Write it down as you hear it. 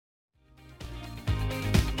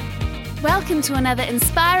Welcome to another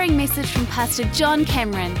inspiring message from Pastor John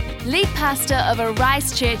Cameron, lead pastor of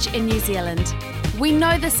Arise Church in New Zealand. We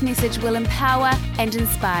know this message will empower and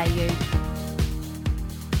inspire you.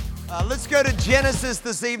 Let's go to Genesis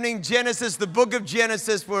this evening. Genesis, the book of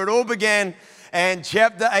Genesis, where it all began, and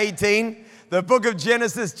chapter 18. The book of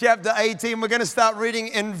Genesis, chapter 18. We're going to start reading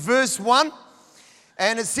in verse 1.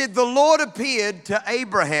 And it said, "The Lord appeared to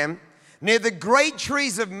Abraham near the great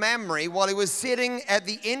trees of Mamre while he was sitting at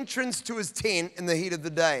the entrance to his tent in the heat of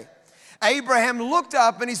the day. Abraham looked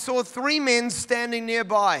up and he saw three men standing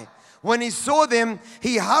nearby. When he saw them,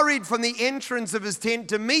 he hurried from the entrance of his tent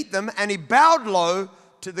to meet them, and he bowed low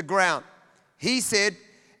to the ground. He said,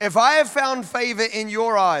 'If I have found favor in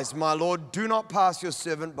your eyes, my Lord, do not pass your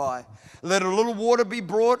servant by. Let a little water be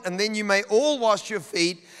brought, and then you may all wash your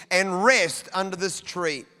feet and rest under this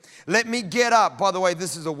tree. Let me get up.'" By the way,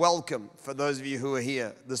 this is a welcome for those of you who are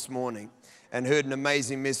here this morning and heard an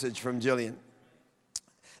amazing message from Jillian.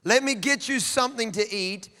 "Let me get you something to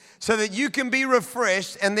eat so that you can be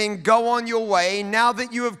refreshed and then go on your way now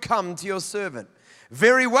that you have come to your servant."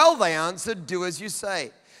 "Very well," they answered, "do as you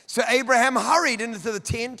say." So Abraham hurried into the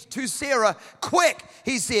tent to Sarah. "Quick,"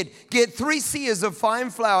 he said, "get 3 seahs of fine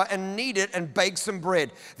flour and knead it and bake some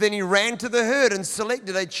bread." Then he ran to the herd and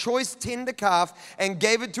selected a choice tender calf and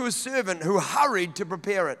gave it to a servant who hurried to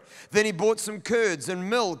prepare it. Then he bought some curds and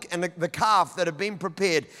milk and the calf that had been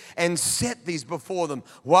prepared and set these before them.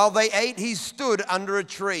 While they ate, he stood under a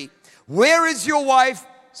tree. "Where is your wife,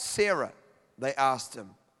 Sarah?" they asked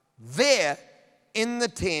him. "There in the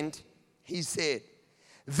tent," he said.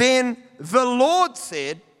 Then the Lord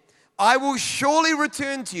said, "I will surely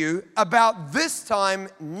return to you about this time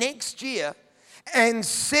next year, and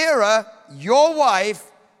Sarah, your wife,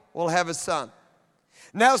 will have a son."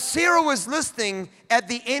 Now Sarah was listening at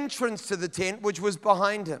the entrance to the tent, which was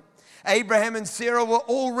behind him. Abraham and Sarah were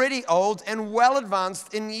already old and well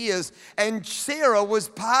advanced in years, and Sarah was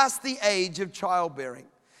past the age of childbearing.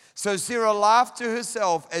 So Sarah laughed to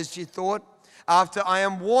herself as she thought, "After I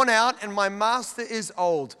am worn out and my master is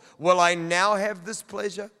old, will I now have this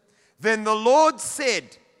pleasure?" Then the Lord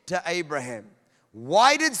said to Abraham,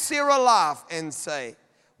 "Why did Sarah laugh and say,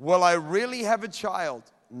 'Will I really have a child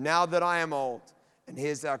now that I am old?'" And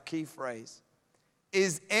here's our key phrase: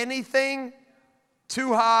 "Is anything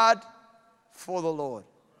too hard for the Lord?"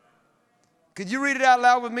 Could you read it out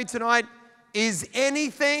loud with me tonight? Is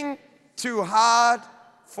anything too hard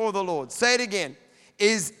for the Lord? Say it again.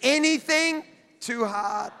 Is anything too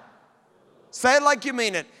hard? Say it like you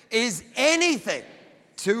mean it. Is anything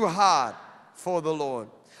too hard for the Lord?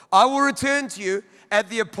 "I will return to you at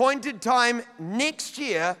the appointed time next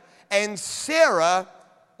year, and Sarah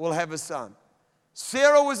will have a son."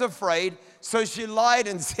 Sarah was afraid, so she lied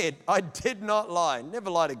and said, "I did not lie." Never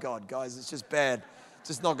lie to God, guys. It's just bad. It's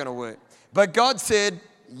just not going to work. But God said,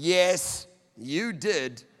 "Yes, you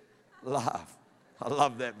did laugh." I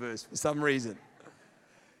love that verse for some reason.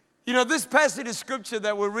 You know, this passage of scripture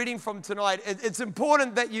that we're reading from tonight, it's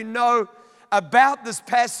important that you know about this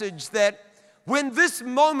passage, that when this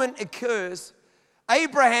moment occurs,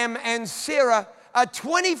 Abraham and Sarah are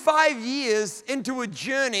 25 years into a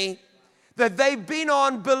journey that they've been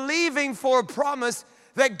on, believing for a promise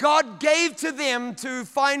that God gave to them to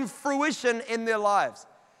find fruition in their lives.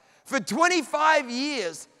 For 25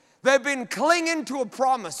 years, they've been clinging to a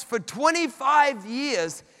promise. For 25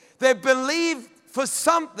 years, they've believed for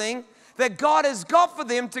something that God has got for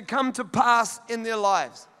them to come to pass in their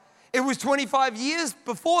lives. It was 25 years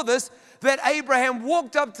before this that Abraham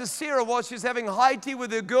walked up to Sarah while she was having high tea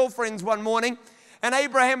with her girlfriends one morning, and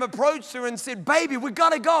Abraham approached her and said, "Baby, we got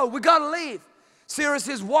to go. We got to leave." Sarah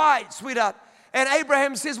says, "Why, sweetheart?" And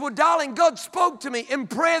Abraham says, "Well, darling, God spoke to me in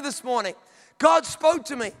prayer this morning. God spoke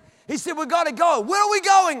to me. He said, we got to go." "Where are we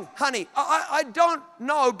going, honey?" I don't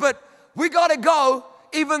know, but we got to go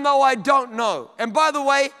even though I don't know." And by the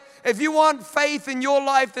way, if you want faith in your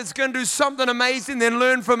life that's going to do something amazing, then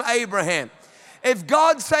learn from Abraham. If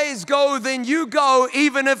God says go, then you go,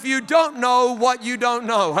 even if you don't know what you don't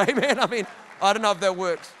know. Amen? I don't know if that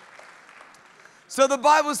works. So the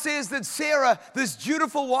Bible says that Sarah, this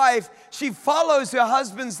dutiful wife, she follows her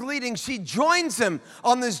husband's leading. She joins him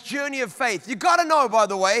on this journey of faith. You got to know, by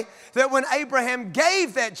the way, that when Abraham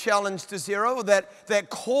gave that challenge to Sarah, or that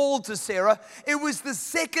call to Sarah, it was the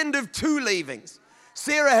second of 2 leavings.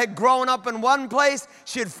 Sarah had grown up in one place.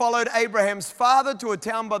 She had followed Abraham's father to a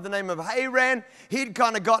town by the name of Haran. He'd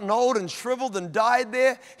kind of gotten old and shriveled and died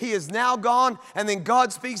there. He is now gone. And then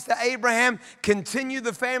God speaks to Abraham, continue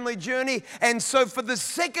the family journey. And so for the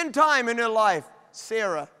second time in her life,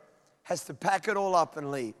 Sarah has to pack it all up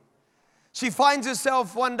and leave. She finds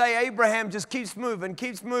herself one day, Abraham just keeps moving.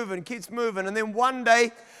 And then one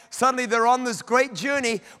day, suddenly they're on this great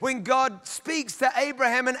journey when God speaks to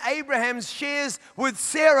Abraham, and Abraham shares with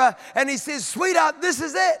Sarah, and he says, sweetheart, this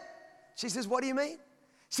is it. She says, what do you mean?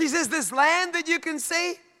 She says, this land that you can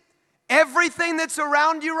see, everything that's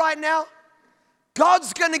around you right now,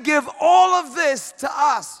 God's going to give all of this to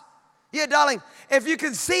us. Yeah, darling, if you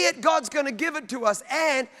can see it, God's going to give it to us.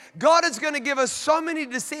 And God is going to give us so many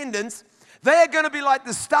descendants. They are going to be like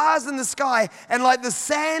the stars in the sky and like the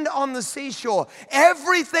sand on the seashore.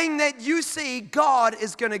 Everything that you see, God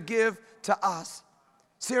is going to give to us.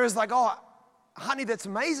 Sarah's like, oh, honey, that's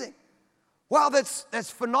amazing. Wow,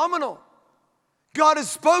 that's phenomenal. God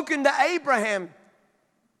has spoken to Abraham.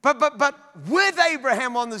 But with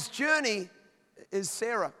Abraham on this journey is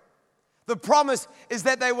Sarah. The promise is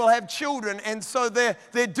that they will have children, and so they're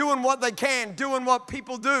doing what they can, doing what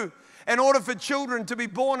people do in order for children to be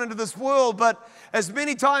born into this world. But as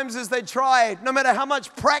many times as they try, no matter how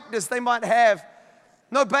much practice they might have,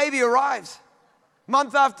 no baby arrives.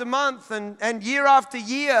 Month after month and year after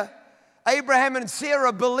year, Abraham and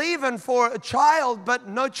Sarah believing for a child, but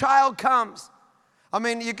no child comes. I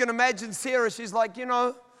mean, you can imagine Sarah, she's like,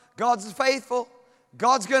 God's faithful.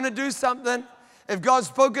 God's going to do something. If God's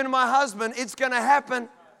spoken to my husband, it's going to happen.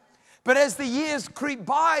 But as the years creep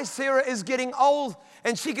by, Sarah is getting old,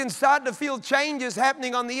 and she can start to feel changes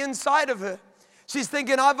happening on the inside of her. She's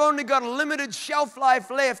thinking, I've only got a limited shelf life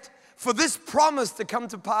left for this promise to come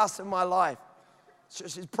to pass in my life. So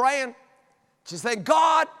she's praying. She's saying,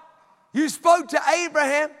 God, you spoke to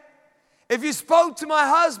Abraham. If you spoke to my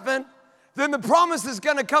husband, then the promise is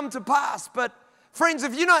going to come to pass. But friends,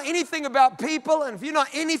 if you know anything about people, and if you know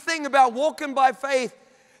anything about walking by faith,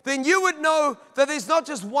 then you would know that there's not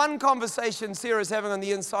just one conversation Sarah's having on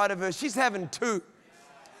the inside of her. She's having two.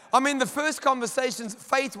 I mean, the first conversation's a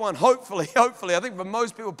faith one, hopefully. I think for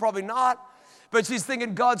most people, probably not. But she's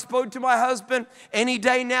thinking, God spoke to my husband. Any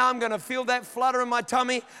day now, I'm going to feel that flutter in my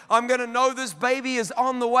tummy. I'm going to know this baby is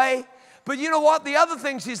on the way. But you know what? The other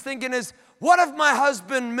thing she's thinking is, what if my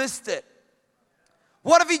husband missed it?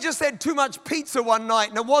 What if he just had too much pizza one night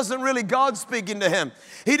and it wasn't really God speaking to him?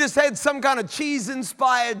 He just had some kind of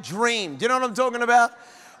cheese-inspired dream. Do you know what I'm talking about?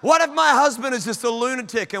 What if my husband is just a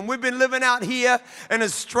lunatic and we've been living out here in a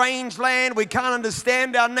strange land? We can't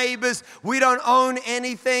understand our neighbors. We don't own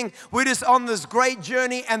anything. We're just on this great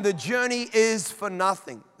journey, and the journey is for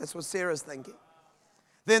nothing. That's what Sarah's thinking.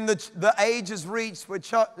 Then the age is reached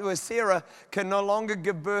where Sarah can no longer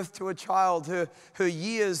give birth to a child. Her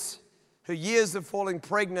years of falling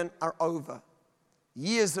pregnant are over.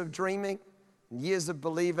 Years of dreaming, years of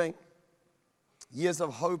believing, years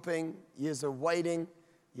of hoping, years of waiting,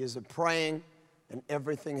 years of praying, and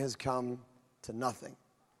everything has come to nothing.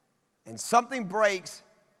 And something breaks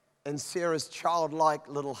in Sarah's childlike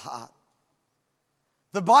little heart.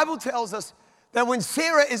 The Bible tells us that when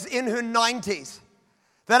Sarah is in her 90s,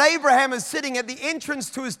 that Abraham is sitting at the entrance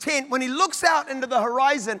to his tent when he looks out into the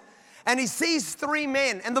horizon and he sees three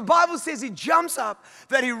men. And the Bible says he jumps up,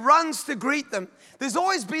 that he runs to greet them. There's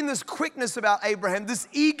always been this quickness about Abraham, this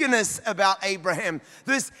eagerness about Abraham,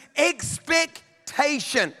 this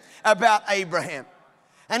expectation about Abraham.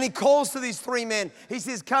 And he calls to these three men. He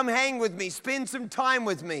says, come hang with me, spend some time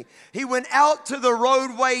with me. He went out to the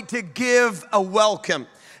roadway to give a welcome.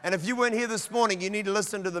 And if you weren't here this morning, you need to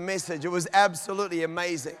listen to the message. It was absolutely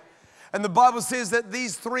amazing. And the Bible says that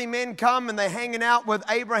these three men come and they're hanging out with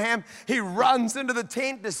Abraham. He runs into the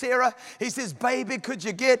tent to Sarah. He says, baby, could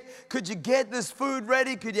you get this food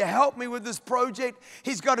ready? Could you help me with this project?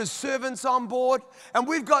 He's got his servants on board. And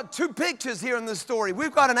we've got two pictures here in this story.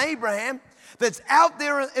 We've got an Abraham that's out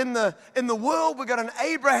there in the world. We've got an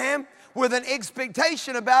Abraham with an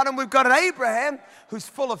expectation about him. We've got an Abraham who's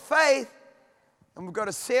full of faith. And we've got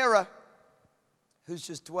a Sarah who's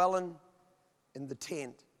just dwelling in the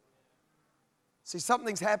tent. See,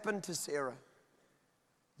 something's happened to Sarah.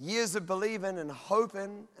 Years of believing and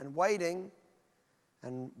hoping and waiting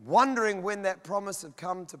and wondering when that promise had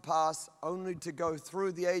come to pass, only to go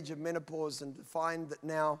through the age of menopause and to find that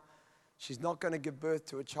now she's not going to give birth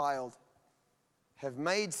to a child, have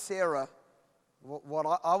made Sarah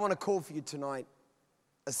what I want to call for you tonight,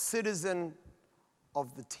 a citizen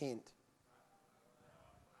of the tent.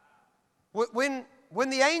 When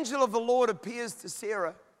the angel of the Lord appears to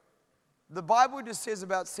Sarah, the Bible just says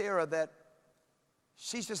about Sarah that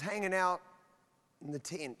she's just hanging out in the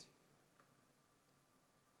tent.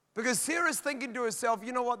 Because Sarah's thinking to herself,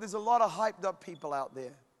 you know what, there's a lot of hyped up people out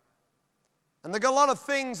there. And they've got a lot of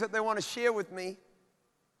things that they want to share with me.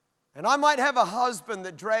 And I might have a husband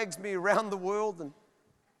that drags me around the world. And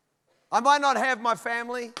I might not have my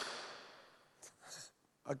family.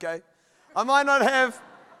 okay? I might not have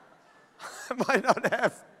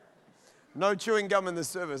no chewing gum in the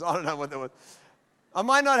service. I don't know what that was. I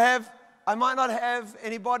might not have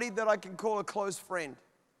anybody that I can call a close friend.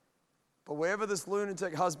 But wherever this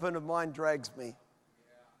lunatic husband of mine drags me,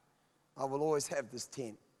 I will always have this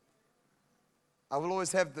tent. I will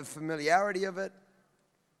always have the familiarity of it.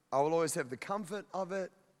 I will always have the comfort of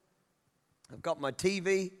it. I've got my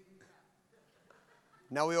TV.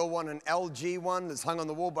 Now we all want an LG one that's hung on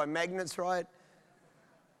the wall by magnets, right?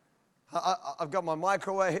 I've got my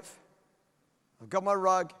microwave. I've got my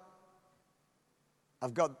rug.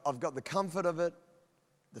 I've got the comfort of it,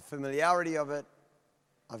 the familiarity of it.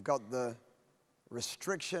 I've got the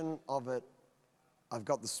restriction of it. I've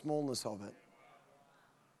got the smallness of it.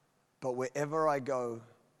 But wherever I go,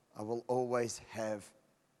 I will always have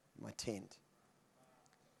my tent.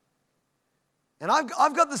 And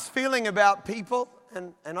I've got this feeling about people,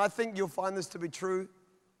 and I think you'll find this to be true,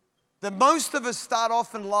 that most of us start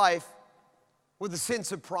off in life with a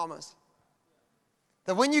sense of promise.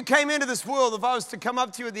 That when you came into this world, if I was to come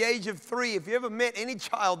up to you at the age of 3, if you ever met any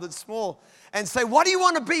child that's small and say, what do you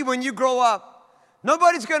want to be when you grow up?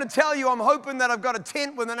 Nobody's going to tell you, I'm hoping that I've got a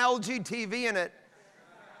tent with an LG TV in it.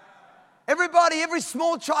 Every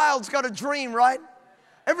small child's got a dream, right?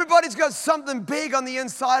 Everybody's got something big on the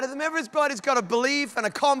inside of them. Everybody's got a belief and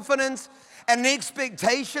a confidence and an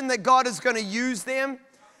expectation that God is going to use them.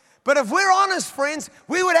 But if we're honest, friends,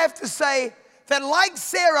 we would have to say that like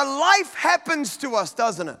Sarah, life happens to us,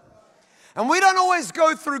 doesn't it? And we don't always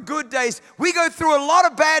go through good days. We go through a lot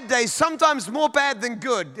of bad days, sometimes more bad than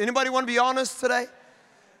good. Anybody want to be honest today?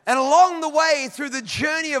 And along the way, through the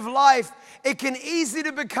journey of life, it can easily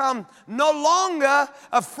to become no longer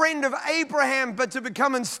a friend of Abraham, but to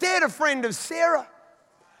become instead a friend of Sarah.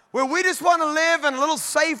 Where we just want to live in a little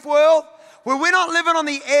safe world, where we're not living on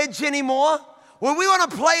the edge anymore, where we want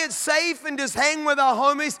to play it safe and just hang with our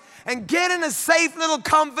homies and get in a safe little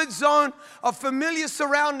comfort zone of familiar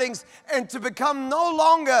surroundings, and to become no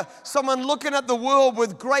longer someone looking at the world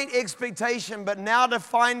with great expectation, but now to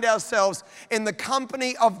find ourselves in the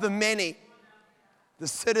company of the many, the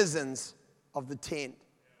citizens of the tent.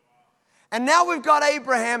 And now we've got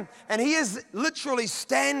Abraham, and he is literally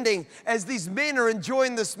standing as these men are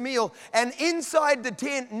enjoying this meal. And inside the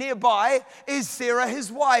tent nearby is Sarah, his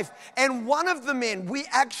wife. And one of the men, we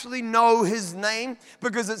actually know his name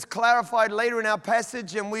because it's clarified later in our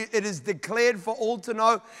passage, and it is declared for all to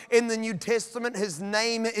know in the New Testament. His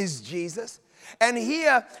name is Jesus. And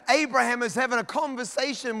here, Abraham is having a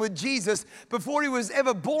conversation with Jesus before he was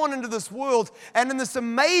ever born into this world. And in this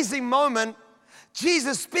amazing moment,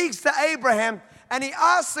 Jesus speaks to Abraham and he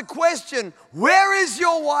asks the question, where is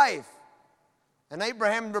your wife? And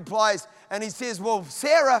Abraham replies and he says, well,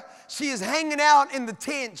 Sarah, she is hanging out in the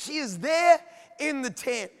tent. She is there in the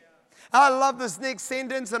tent. I love this next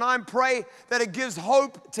sentence, and I pray that it gives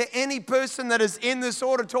hope to any person that is in this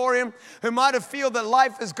auditorium who might have feel that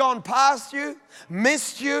life has gone past you,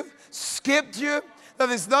 missed you, skipped you, that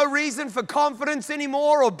there's no reason for confidence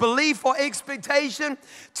anymore or belief or expectation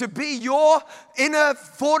to be your inner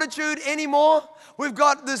fortitude anymore. We've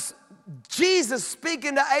got this Jesus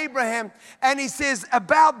speaking to Abraham, and he says,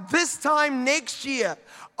 about this time next year,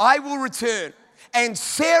 I will return, and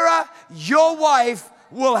Sarah, your wife,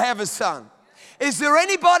 will have a son. Is there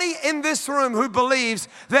anybody in this room who believes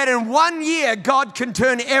that in 1 year, God can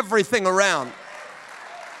turn everything around?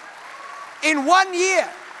 In 1 year.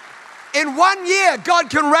 In 1 year, God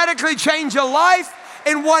can radically change your life.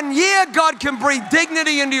 In 1 year, God can breathe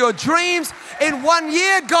dignity into your dreams. In 1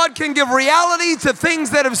 year, God can give reality to things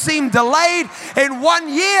that have seemed delayed. In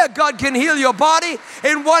 1 year, God can heal your body.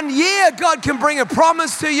 In 1 year, God can bring a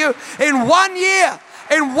promise to you. In 1 year,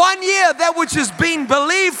 that which has been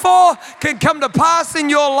believed for can come to pass in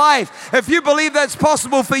your life. If you believe that's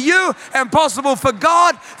possible for you and possible for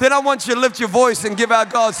God, then I want you to lift your voice and give our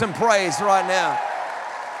God some praise right now.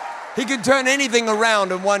 He can turn anything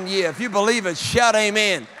around in 1 year. If you believe it, shout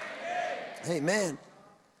amen. Amen.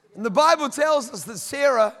 And the Bible tells us that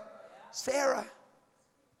Sarah,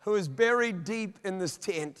 who is buried deep in this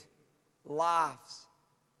tent, laughs.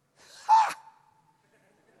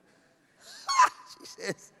 She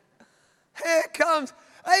says, here comes,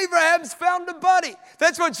 Abraham's found a buddy.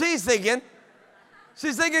 That's what she's thinking.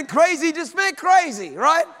 She's thinking crazy just met crazy,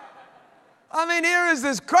 right? I mean, here is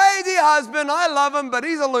this crazy husband. I love him, but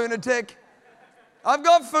he's a lunatic. I've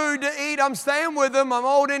got food to eat. I'm staying with him. I'm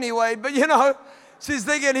old anyway. But, she's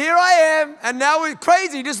thinking, here I am. And now we're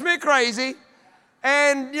crazy, just met crazy.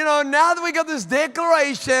 And, now that we got this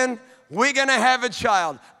declaration, we're going to have a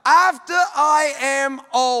child. After I am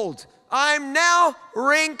old. I'm now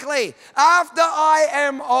wrinkly. After I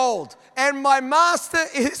am old and my master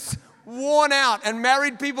is worn out. And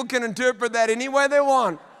married people can interpret that any way they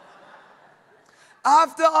want.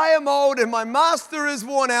 After I am old and my master is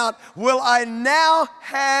worn out, will I now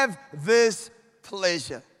have this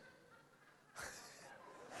pleasure?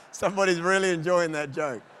 Somebody's really enjoying that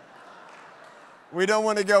joke. We don't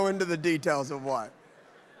want to go into the details of why.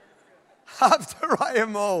 After I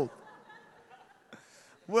am old,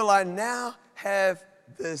 will I now have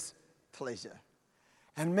this pleasure?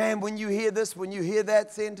 And man, when you hear this, when you hear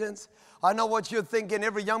that sentence, I know what you're thinking.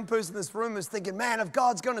 Every young person in this room is thinking, man, if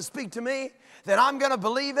God's going to speak to me, then I'm going to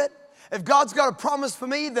believe it. If God's got a promise for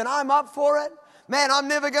me, then I'm up for it. Man, I'm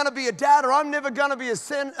never going to be a doubter. I'm never going to be a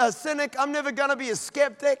cynic. I'm never going to be a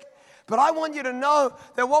skeptic. But I want you to know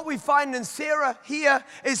that what we find in Sarah here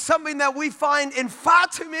is something that we find in far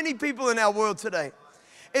too many people in our world today.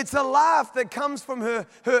 It's a laugh that comes from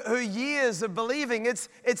her years of believing.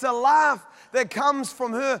 It's a laugh that comes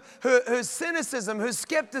from her cynicism, her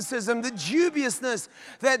skepticism, the dubiousness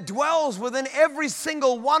that dwells within every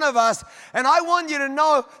single one of us. And I want you to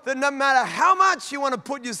know that no matter how much you want to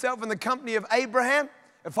put yourself in the company of Abraham,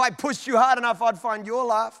 if I pushed you hard enough, I'd find your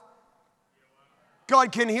laugh.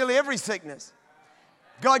 God can heal every sickness.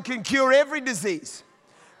 God can cure every disease.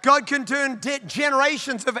 God can turn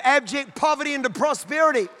generations of abject poverty into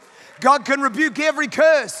prosperity. God can rebuke every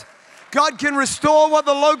curse. God can restore what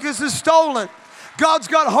the locust has stolen. God's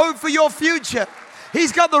got hope for your future.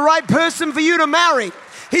 He's got the right person for you to marry.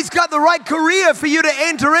 He's got the right career for you to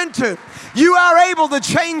enter into. You are able to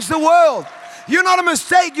change the world. You're not a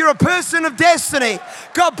mistake. You're a person of destiny.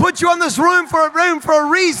 God put you in this room for a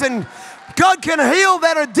reason. God can heal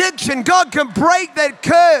that addiction. God can break that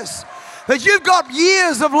curse. That you've got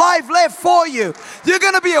years of life left for you. You're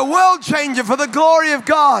going to be a world changer for the glory of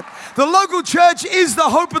God. The local church is the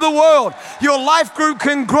hope of the world. Your life group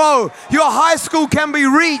can grow. Your high school can be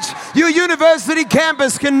reached. Your university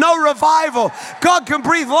campus can know revival. God can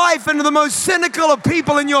breathe life into the most cynical of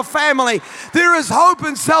people in your family. There is hope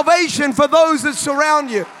and salvation for those that surround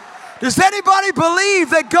you. Does anybody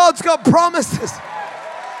believe that God's got promises?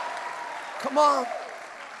 Come on.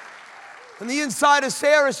 On the inside of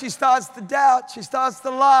Sarah, she starts to doubt. She starts to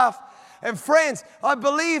laugh. And friends, I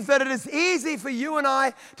believe that it is easy for you and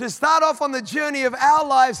I to start off on the journey of our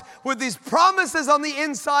lives with these promises on the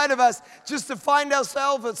inside of us, just to find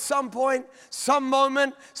ourselves at some point, some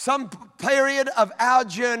moment, some period of our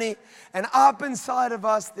journey, and up inside of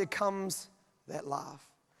us there comes that laugh.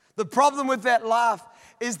 The problem with that laugh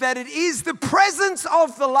is that it is the presence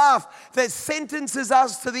of the laugh that sentences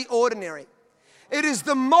us to the ordinary. It is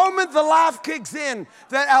the moment the laugh kicks in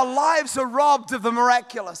that our lives are robbed of the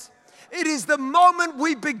miraculous. It is the moment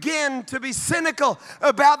we begin to be cynical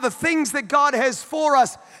about the things that God has for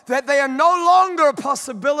us, that they are no longer a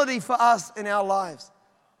possibility for us in our lives.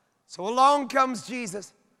 So along comes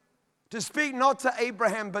Jesus to speak not to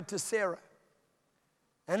Abraham but to Sarah.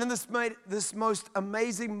 And in this most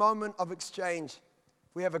amazing moment of exchange,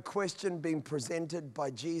 we have a question being presented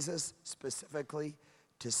by Jesus specifically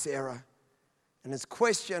to Sarah. And his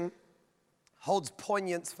question holds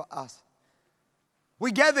poignance for us.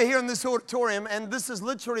 We gather here in this auditorium, and this is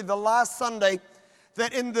literally the last Sunday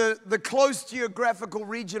that in the close geographical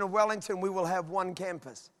region of Wellington, we will have one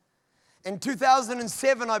campus. In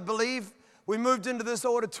 2007, I believe, we moved into this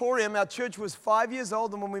auditorium. Our church was 5 years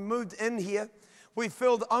old, and when we moved in here, we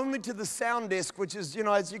filled only to the sound desk, which is,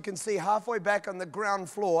 as you can see, halfway back on the ground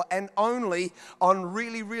floor, and only on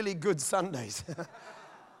really, really good Sundays.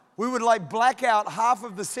 We would black out half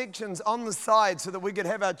of the sections on the side so that we could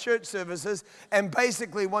have our church services. And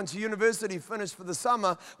basically, once university finished for the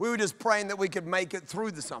summer, we were just praying that we could make it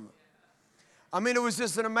through the summer. I mean, it was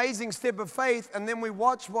just an amazing step of faith. And then we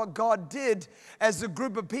watched what God did as a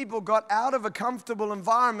group of people got out of a comfortable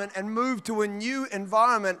environment and moved to a new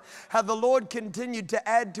environment. How the Lord continued to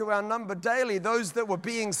add to our number daily, those that were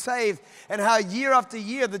being saved. And how year after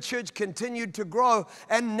year the church continued to grow.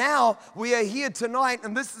 And now we are here tonight,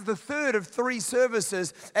 and this is the third of 3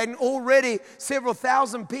 services. And already several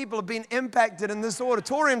thousand people have been impacted in this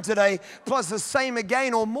auditorium today. Plus the same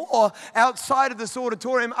again or more outside of this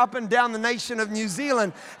auditorium up and down the nation of New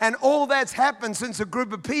Zealand. And all that's happened since a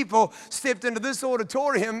group of people stepped into this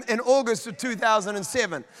auditorium in August of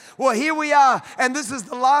 2007. Well, here we are, and this is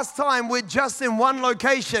the last time we're just in one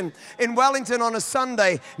location in Wellington on a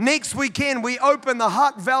Sunday. Next weekend, we open the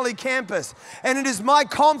Hutt Valley campus, and it is my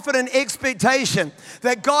confident expectation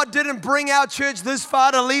that God didn't bring our church this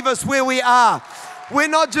far to leave us where we are. We're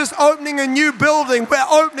not just opening a new building, we're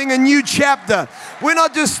opening a new chapter. We're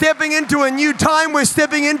not just stepping into a new time, we're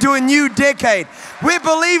stepping into a new decade. We're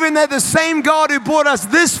believing that the same God who brought us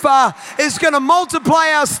this far is going to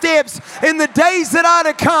multiply our steps in the days that are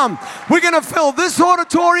to come. We're going to fill this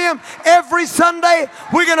auditorium every Sunday.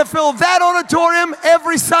 We're going to fill that auditorium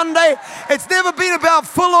every Sunday. It's never been about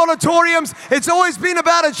full auditoriums. It's always been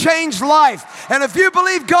about a changed life. And if you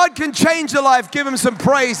believe God can change your life, give Him some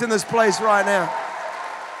praise in this place right now.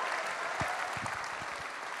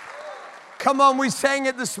 Come on, we sang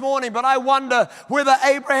it this morning, but I wonder whether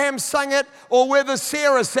Abraham sang it or whether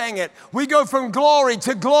Sarah sang it. We go from glory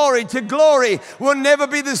to glory to glory. We'll never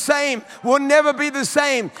be the same. We'll never be the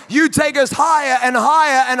same. You take us higher and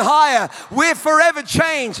higher and higher. We're forever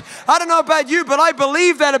changed. I don't know about you, but I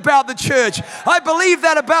believe that about the church. I believe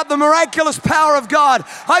that about the miraculous power of God.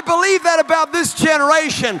 I believe that about this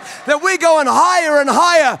generation, that we're going higher and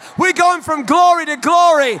higher. We're going from glory to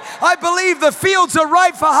glory. I believe the fields are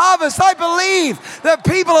ripe for harvest. I believe that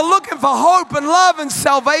people are looking for hope and love and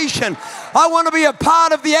salvation. I want to be a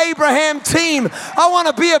part of the Abraham team. I want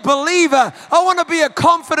to be a believer. I want to be a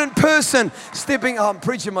confident person. I'm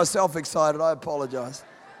preaching myself excited. I apologize.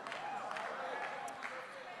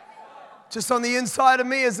 Just on the inside of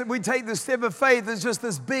me, as we take the step of faith, there's just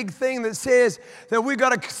this big thing that says that we've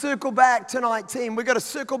got to circle back tonight, team. We've got to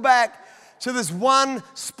circle back to this one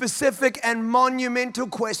specific and monumental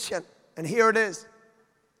question. And here it is.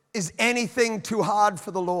 Is anything too hard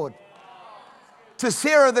for the Lord? To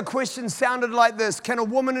Sarah, the question sounded like this. Can a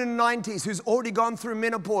woman in her 90s who's already gone through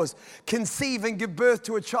menopause conceive and give birth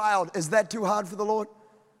to a child? Is that too hard for the Lord?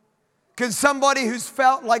 Can somebody who's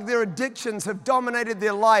felt like their addictions have dominated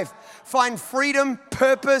their life find freedom,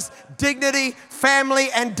 purpose, dignity, family,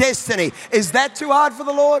 and destiny? Is that too hard for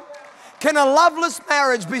the Lord? Can a loveless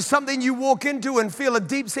marriage be something you walk into and feel a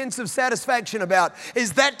deep sense of satisfaction about?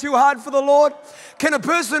 Is that too hard for the Lord? Can a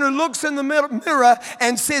person who looks in the mirror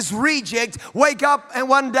and says reject wake up and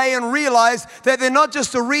one day and realize that they're not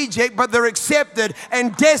just a reject, but they're accepted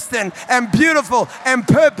and destined and beautiful and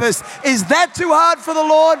purpose? Is that too hard for the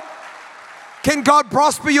Lord? Can God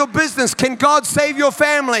prosper your business? Can God save your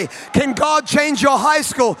family? Can God change your high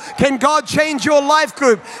school? Can God change your life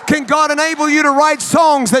group? Can God enable you to write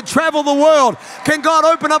songs that travel the world? Can God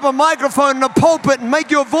open up a microphone and a pulpit and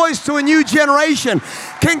make your voice to a new generation?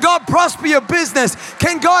 Can God prosper your business?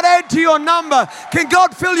 Can God add to your number? Can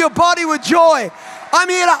God fill your body with joy? I'm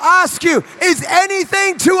here to ask you, is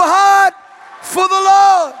anything too hard for the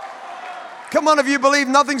Lord? Come on, if you believe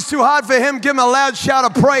nothing's too hard for Him, give Him a loud shout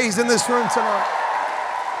of praise in this room tonight.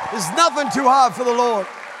 There's nothing too hard for the Lord.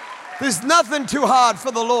 There's nothing too hard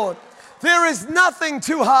for the Lord. There is nothing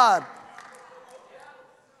too hard.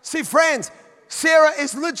 See, friends, Sarah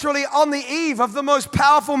is literally on the eve of the most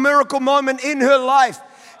powerful miracle moment in her life.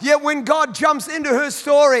 Yet when God jumps into her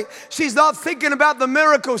story, she's not thinking about the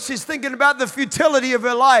miracle. She's thinking about the futility of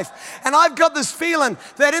her life. And I've got this feeling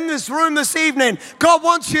that in this room this evening, God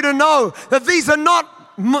wants you to know that these are not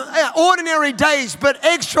ordinary days, but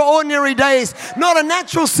extraordinary days. Not a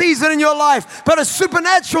natural season in your life, but a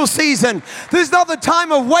supernatural season. This is not the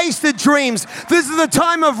time of wasted dreams. This is the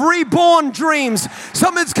time of reborn dreams.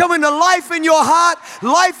 Something's coming to life in your heart,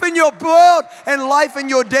 life in your world, and life in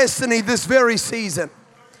your destiny this very season.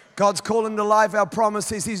 God's calling to life our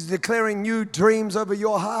promises. He's declaring new dreams over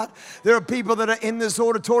your heart. There are people that are in this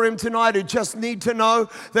auditorium tonight who just need to know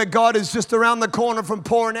that God is just around the corner from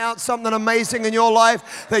pouring out something amazing in your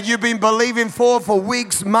life that you've been believing for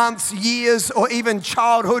weeks, months, years, or even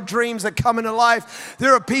childhood dreams that come into life.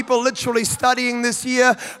 There are people literally studying this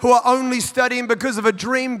year who are only studying because of a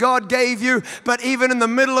dream God gave you, but even in the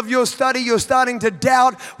middle of your study, you're starting to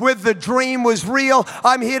doubt whether the dream was real.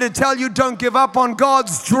 I'm here to tell you, don't give up on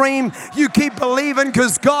God's dream. You keep believing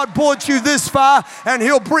because God brought you this far and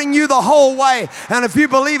He'll bring you the whole way. And if you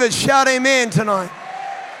believe it, shout amen tonight.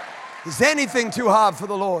 Is anything too hard for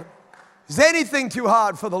the Lord? Is anything too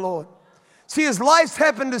hard for the Lord? See, as life's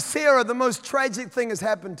happened to Sarah, the most tragic thing has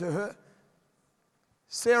happened to her.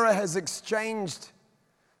 Sarah has exchanged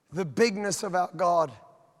the bigness of our God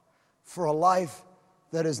for a life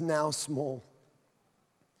that is now small.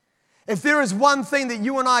 If there is one thing that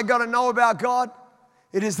you and I got to know about God,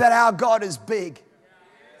 it is that our God is big.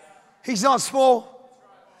 He's not small.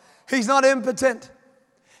 He's not impotent.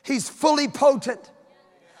 He's fully potent.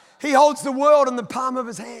 He holds the world in the palm of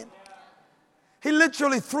His hand. He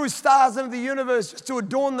literally threw stars into the universe just to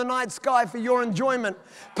adorn the night sky for your enjoyment.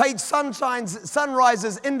 Paid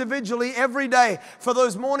sunrises individually every day for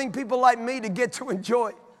those morning people like me to get to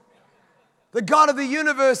enjoy. The God of the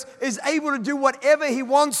universe is able to do whatever He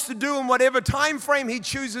wants to do in whatever time frame He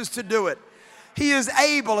chooses to do it. He is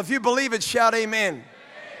able. If you believe it, shout amen.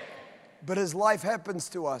 But as life happens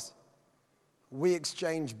to us, we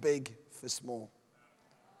exchange big for small.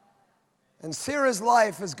 And Sarah's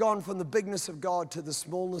life has gone from the bigness of God to the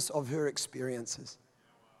smallness of her experiences.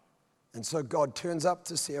 And so God turns up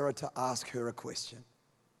to Sarah to ask her a question.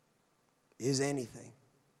 Is anything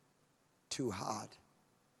too hard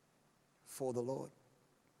for the Lord?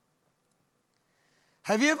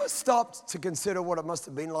 Have you ever stopped to consider what it must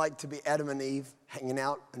have been like to be Adam and Eve hanging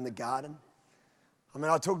out in the garden? I mean,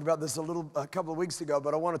 I talked about this a couple of weeks ago,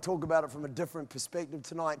 but I want to talk about it from a different perspective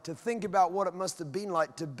tonight. To think about what it must have been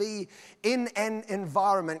like to be in an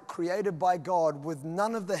environment created by God with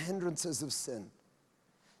none of the hindrances of sin.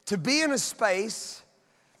 To be in a space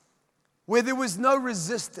where there was no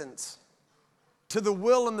resistance to the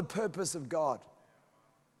will and the purpose of God.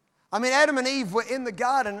 I mean, Adam and Eve were in the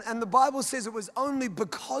garden, and the Bible says it was only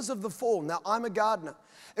because of the fall. Now, I'm a gardener.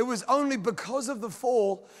 It was only because of the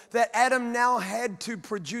fall that Adam now had to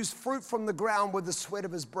produce fruit from the ground with the sweat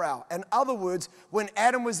of his brow. In other words, when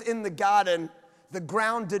Adam was in the garden, the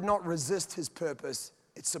ground did not resist his purpose.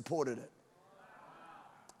 It supported it.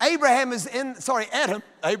 Abraham was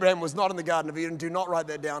not in the Garden of Eden. Do not write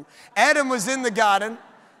that down. Adam was in the garden.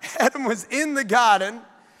 Adam was in the garden.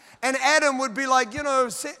 And Adam would be like,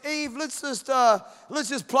 Eve, let's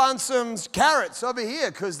just plant some carrots over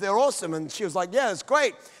here because they're awesome. And she was like, yeah, it's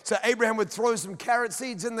great. So Abraham would throw some carrot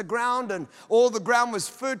seeds in the ground, and all the ground was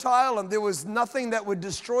fertile, and there was nothing that would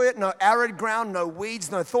destroy it. No arid ground, no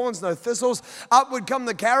weeds, no thorns, no thistles. Up would come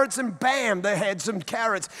the carrots, and bam, they had some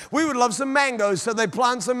carrots. We would love some mangoes, so they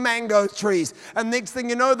plant some mango trees. And next thing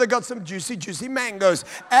you know, they got some juicy, juicy mangoes.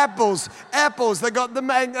 Apples, they got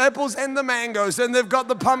the apples and the mangoes, and they've got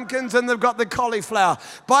the pumpkins, and they've got the cauliflower.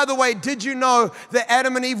 By the way, did you know that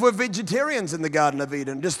Adam and Eve were vegetarians in the Garden of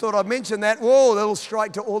Eden? Just thought I'd mention that. Whoa, that'll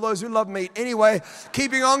strike to all those who love meat. Anyway,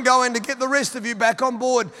 keeping on going to get the rest of you back on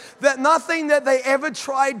board. That nothing that they ever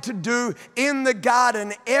tried to do in the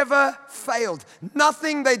garden ever failed.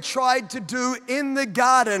 Nothing they tried to do in the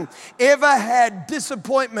garden ever had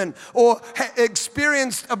disappointment or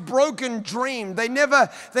experienced a broken dream. They never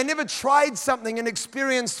tried something and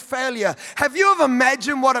experienced failure. Have you ever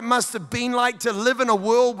imagined what it must have been like to live in a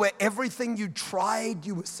world where everything you tried,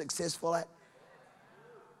 you were successful at?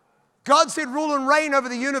 God said rule and reign over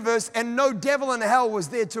the universe, and no devil in hell was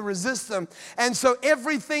there to resist them. And so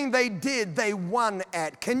everything they did, they won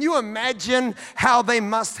at. Can you imagine how they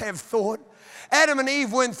must have thought? Adam and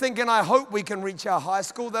Eve weren't thinking, I hope we can reach our high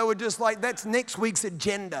school. They were just like, that's next week's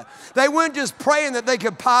agenda. They weren't just praying that they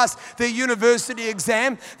could pass their university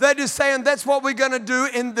exam. They're just saying, that's what we're going to do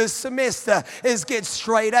in this semester, is get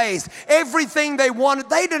straight A's. Everything they wanted,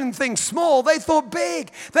 they didn't think small. They thought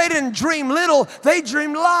big. They didn't dream little. They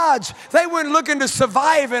dreamed large. They weren't looking to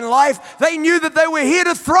survive in life. They knew that they were here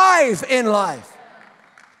to thrive in life.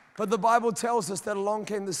 But the Bible tells us that along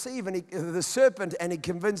came the serpent, and he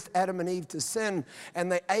convinced Adam and Eve to sin,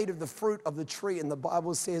 and they ate of the fruit of the tree. And the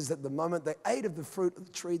Bible says that the moment they ate of the fruit of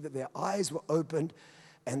the tree, that their eyes were opened,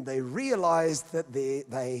 and they realized that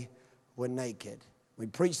they were naked. We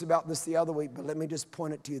preached about this the other week, but let me just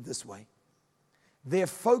point it to you this way. Their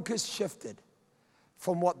focus shifted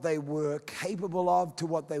from what they were capable of to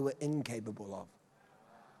what they were incapable of.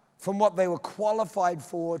 From what they were qualified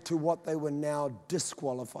for to what they were now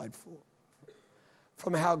disqualified for.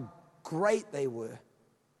 From how great they were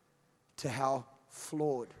to how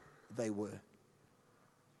flawed they were.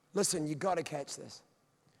 Listen, you got to catch this.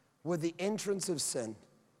 With the entrance of sin,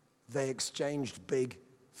 they exchanged big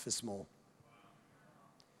for small.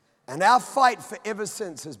 And our fight for ever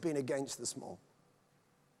since has been against the small.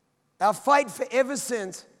 Our fight for ever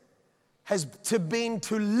since has been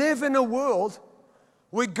to live in a world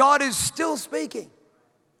where God is still speaking.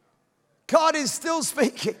 God is still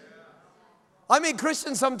speaking. I meet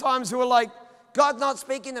Christians sometimes who are like, God's not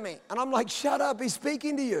speaking to me. And I'm like, shut up, he's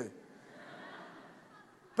speaking to you.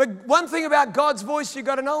 But one thing about God's voice you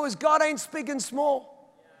got to know is God ain't speaking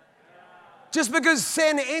small. Just because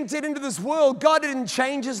sin entered into this world, God didn't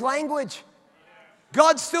change his language.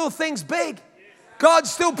 God still thinks big. God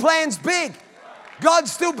still plans big. God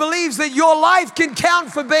still believes that your life can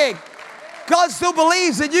count for big. God still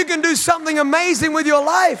believes that you can do something amazing with your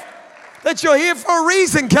life, that you're here for a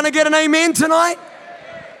reason. Can I get an amen tonight?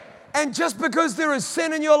 And just because there is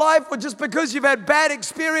sin in your life, or just because you've had bad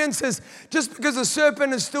experiences, just because the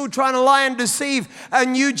serpent is still trying to lie and deceive a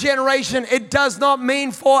new generation, it does not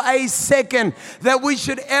mean for a second that we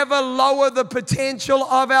should ever lower the potential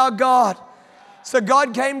of our God. So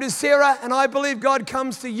God came to Sarah, and I believe God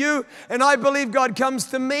comes to you, and I believe God comes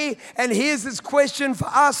to me. And here's this question for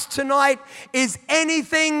us tonight. Is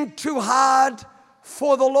anything too hard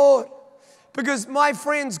for the Lord? Because my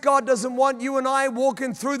friends, God doesn't want you and I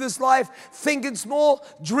walking through this life thinking small,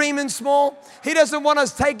 dreaming small. He doesn't want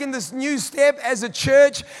us taking this new step as a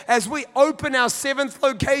church as we open our 7th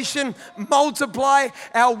location, multiply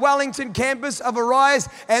our Wellington campus of Arise,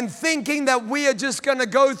 and thinking that we are just going to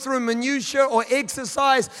go through minutiae or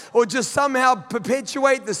exercise or just somehow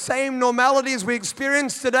perpetuate the same normality as we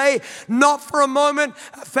experience today. Not for a moment,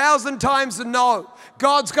 1,000 times no.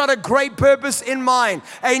 God's got a great purpose in mind,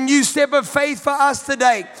 a new step of faith for us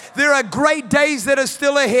today. There are great days that are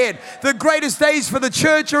still ahead. The greatest days for the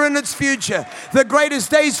church are in its future. The greatest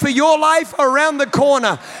days for your life are around the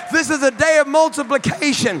corner. This is a day of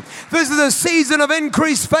multiplication. This is a season of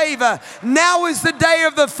increased favor. Now is the day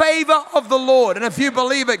of the favor of the Lord. And if you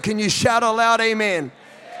believe it, can you shout aloud, amen?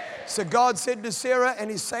 So God said to Sarah, and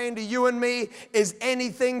he's saying to you and me, is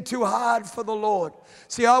anything too hard for the Lord?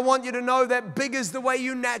 See, I want you to know that big is the way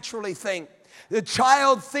you naturally think. The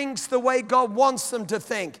child thinks the way God wants them to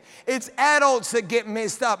think. It's adults that get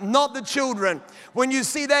messed up, not the children. When you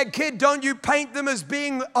see that kid, don't you paint them as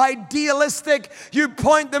being idealistic. You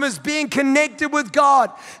point them as being connected with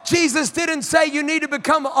God. Jesus didn't say you need to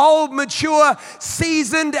become old, mature,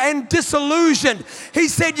 seasoned, and disillusioned. He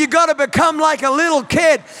said you got to become like a little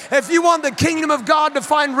kid if you want the kingdom of God to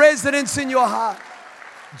find residence in your heart.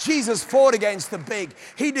 Jesus fought against the big.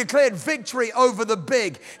 He declared victory over the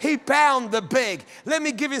big. He bound the big. Let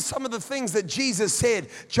me give you some of the things that Jesus said.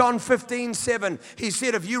 John 15:7. He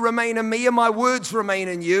said, if you remain in me and my words remain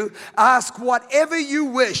in you, ask whatever you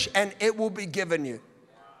wish and it will be given you.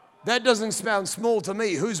 That doesn't sound small to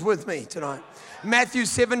me. Who's with me tonight? Matthew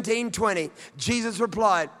 17:20. Jesus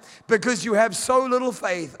replied, because you have so little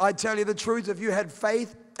faith, I tell you the truth, if you had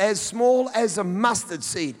faith as small as a mustard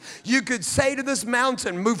seed, you could say to this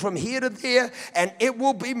mountain, move from here to there, and it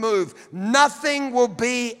will be moved. Nothing will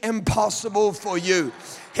be impossible for you.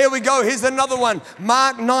 Here we go. Here's another one.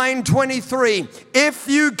 Mark 9:23. If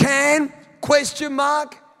you can, question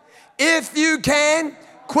mark. If you can,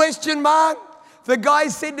 question mark. The guy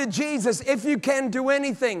said to Jesus, if you can do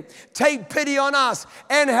anything, take pity on us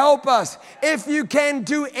and help us. If you can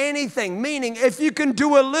do anything, meaning if you can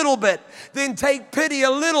do a little bit, then take pity a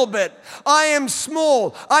little bit. I am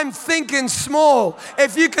small. I'm thinking small.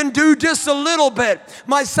 If you can do just a little bit.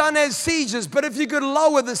 My son has seizures, but if you could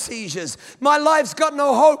lower the seizures. My life's got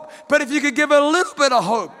no hope, but if you could give it a little bit of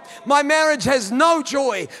hope. My marriage has no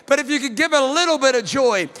joy, but if you could give it a little bit of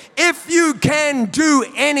joy. If you can do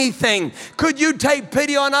anything, could you take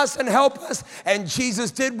pity on us and help us? And Jesus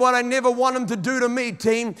did what I never want him to do to me,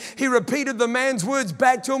 team. He repeated the man's words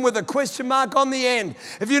back to him with a question mark on the end.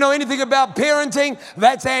 If you know anything about parenting,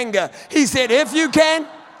 that's anger. He said, if you can,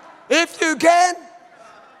 if you can,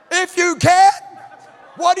 if you can.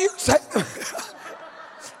 What do you say?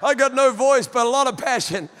 I got no voice, but a lot of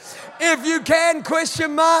passion. If you can,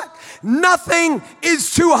 question mark. Nothing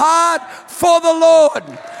is too hard for the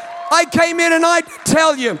Lord. I came here tonight to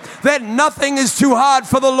tell you that nothing is too hard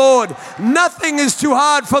for the Lord. Nothing is too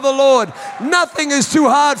hard for the Lord. Nothing is too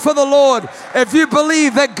hard for the Lord. If you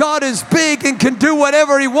believe that God is big and can do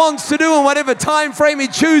whatever he wants to do in whatever time frame he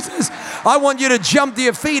chooses, I want you to jump to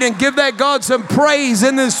your feet and give that God some praise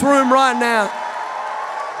in this room right now.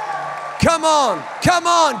 Come on, come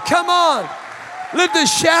on, come on. Lift a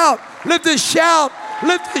shout, lift a shout,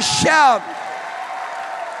 lift a shout.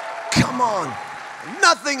 Come on.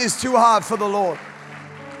 Nothing is too hard for the Lord.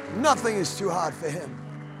 Nothing is too hard for him.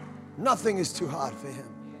 Nothing is too hard for him.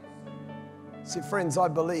 See, friends, I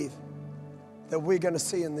believe that we're going to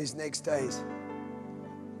see in these next days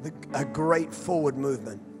a great forward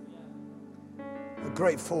movement. A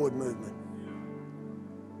great forward movement.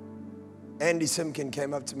 Andy Simkin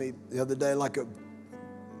came up to me the other day like a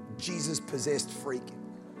Jesus-possessed freak.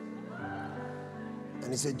 And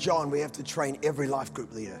he said, John, we have to train every life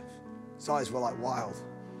group leader. His eyes were like wild.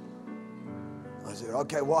 I said,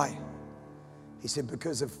 okay, why? He said,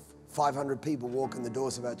 because if 500 people walk in the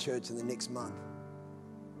doors of our church in the next month,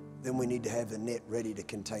 then we need to have the net ready to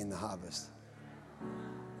contain the harvest.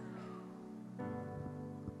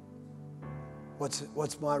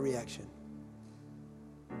 What's my reaction?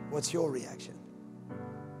 What's your reaction?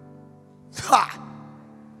 Ha!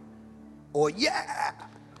 Or yeah!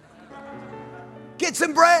 Get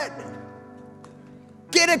some bread!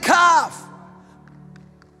 Get a calf.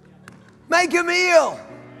 Make a meal.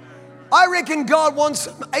 I reckon God wants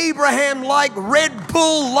some Abraham-like, Red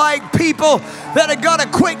Bull-like people that have got a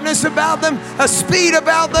quickness about them, a speed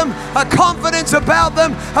about them, a confidence about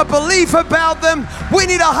them, a belief about them. We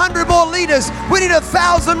need 100 more leaders. We need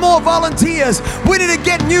 1,000 more volunteers. We need to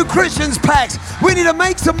get new Christians packs. We need to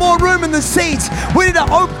make some more room in the seats. We need to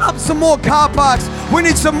open up some more car parks. We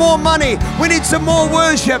need some more money. We need some more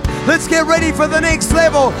worship. Let's get ready for the next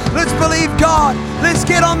level. Let's believe God. Let's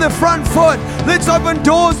get on the front foot. Let's open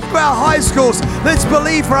doors to our high schools. Let's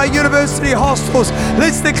believe for our university hostels.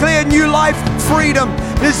 Let's declare new life and freedom.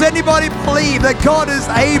 Does anybody believe that God is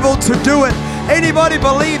able to do it? Anybody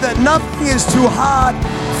believe that nothing is too hard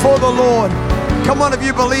for the Lord? Come on, if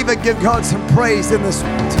you believe it, give God some praise in this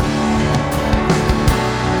moment.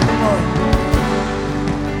 Come on.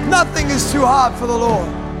 Nothing is too hard for the Lord.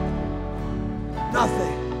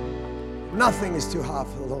 Nothing. Nothing is too hard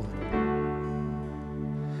for the Lord.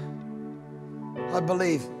 I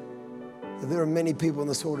believe that there are many people in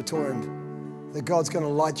this auditorium that God's going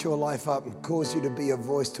to light your life up and cause you to be a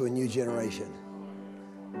voice to a new generation.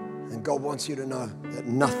 And God wants you to know that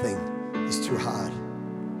nothing is too hard.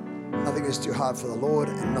 Nothing is too hard for the Lord,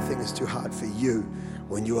 and nothing is too hard for you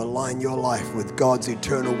when you align your life with God's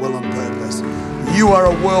eternal will and purpose. You are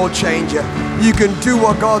a world changer. You can do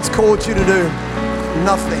what God's called you to do.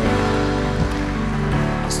 Nothing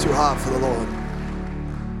is too hard for the Lord.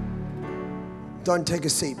 Don't take a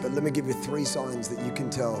seat, but let me give you 3 signs that you can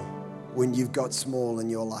tell when you've got small in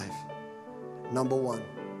your life. Number 1,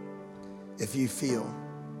 if you feel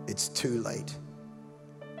it's too late.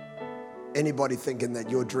 Anybody thinking that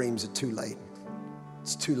your dreams are too late?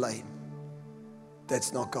 It's too late.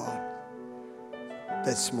 That's not God.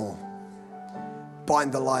 That's small.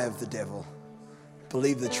 Bind the lie of the devil.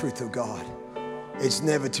 Believe the truth of God. It's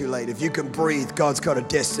never too late. If you can breathe, God's got a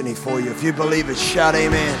destiny for you. If you believe it, shout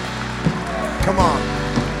amen. Come on.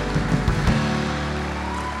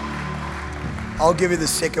 I'll give you the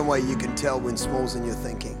second way you can tell when small's in your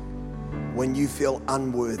thinking. When you feel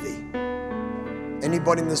unworthy.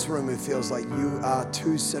 Anybody in this room who feels like you are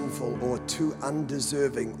too sinful or too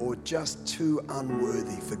undeserving or just too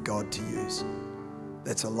unworthy for God to use,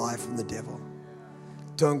 that's a lie from the devil.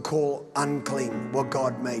 Don't call unclean what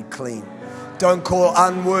God made clean. Don't call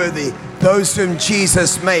unworthy those whom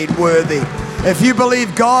Jesus made worthy. If you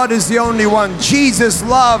believe God is the only one, Jesus'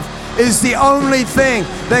 love is the only thing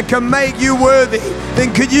that can make you worthy,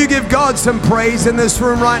 then could you give God some praise in this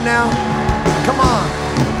room right now? Come on.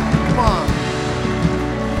 Come on.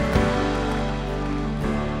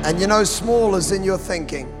 And you know, small is in your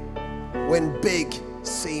thinking when big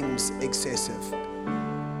seems excessive.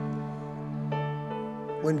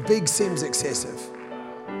 When big seems excessive.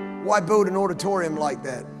 Why build an auditorium like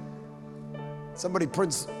that? Somebody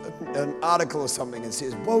prints an article or something and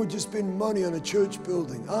says, why would you spend money on a church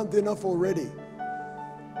building? Aren't there enough already?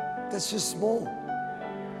 That's just small.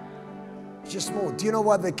 It's just small. Do you know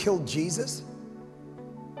why they killed Jesus?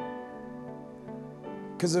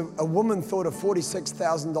 Because a woman thought a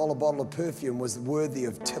 $46,000 bottle of perfume was worthy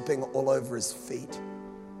of tipping all over his feet.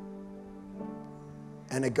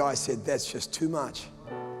 And a guy said, that's just too much.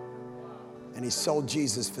 And he sold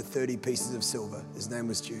Jesus for 30 pieces of silver. His name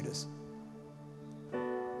was Judas.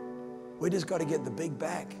 We just got to get the big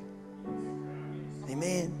back.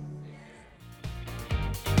 Amen.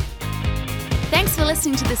 Thanks for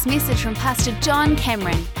listening to this message from Pastor John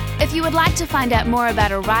Cameron. If you would like to find out more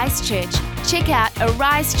about Arise Church, check out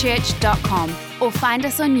arisechurch.com or find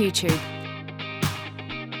us on YouTube.